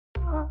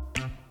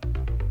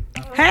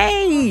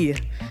Hey,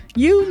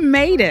 you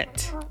made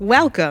it.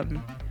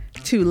 Welcome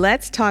to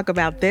Let's Talk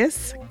About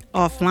This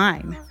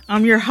Offline.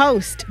 I'm your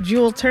host,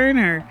 Jewel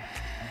Turner.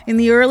 In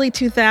the early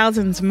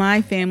 2000s,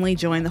 my family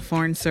joined the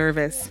Foreign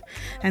Service.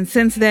 And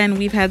since then,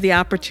 we've had the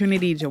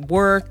opportunity to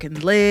work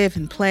and live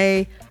and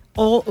play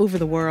all over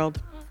the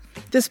world.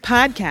 This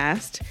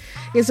podcast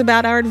is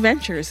about our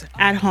adventures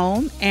at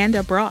home and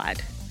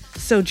abroad.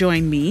 So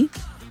join me,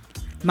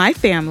 my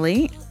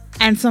family,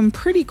 and some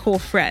pretty cool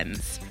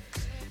friends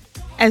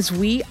as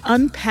we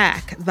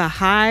unpack the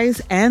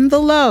highs and the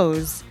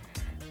lows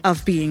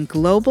of being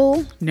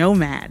global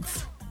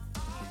nomads.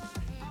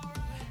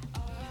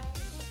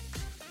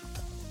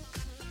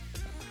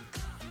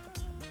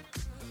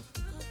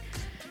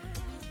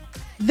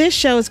 This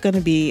show is going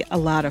to be a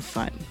lot of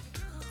fun.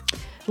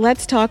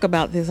 Let's talk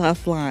about this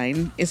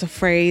offline is a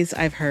phrase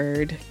I've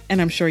heard,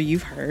 and I'm sure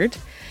you've heard,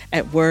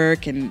 at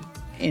work and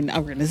in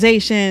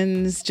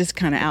organizations, just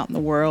kind of out in the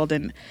world.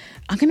 And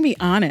I'm going to be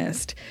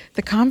honest,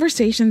 the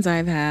conversations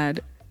I've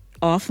had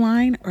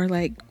offline are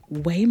like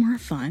way more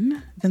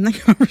fun than the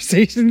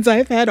conversations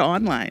I've had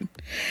online.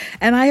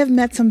 And I have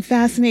met some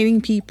fascinating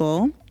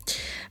people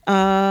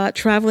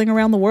traveling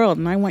around the world,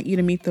 and I want you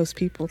to meet those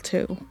people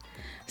too.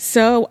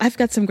 So I've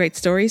got some great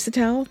stories to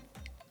tell.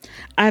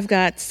 I've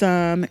got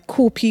some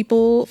cool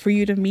people for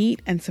you to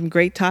meet and some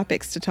great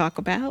topics to talk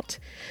about.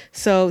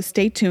 So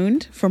stay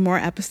tuned for more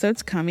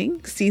episodes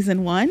coming.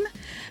 Season 1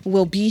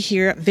 will be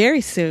here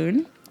very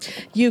soon.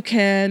 You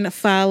can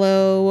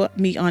follow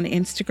me on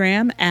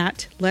Instagram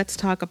at Let's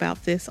Talk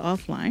About This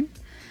Offline.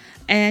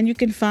 And you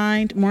can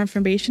find more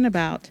information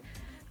about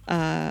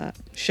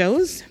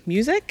shows,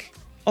 music,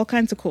 all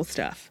kinds of cool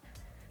stuff.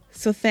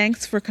 So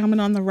thanks for coming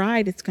on the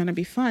ride. It's going to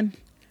be fun.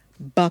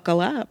 Buckle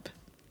up.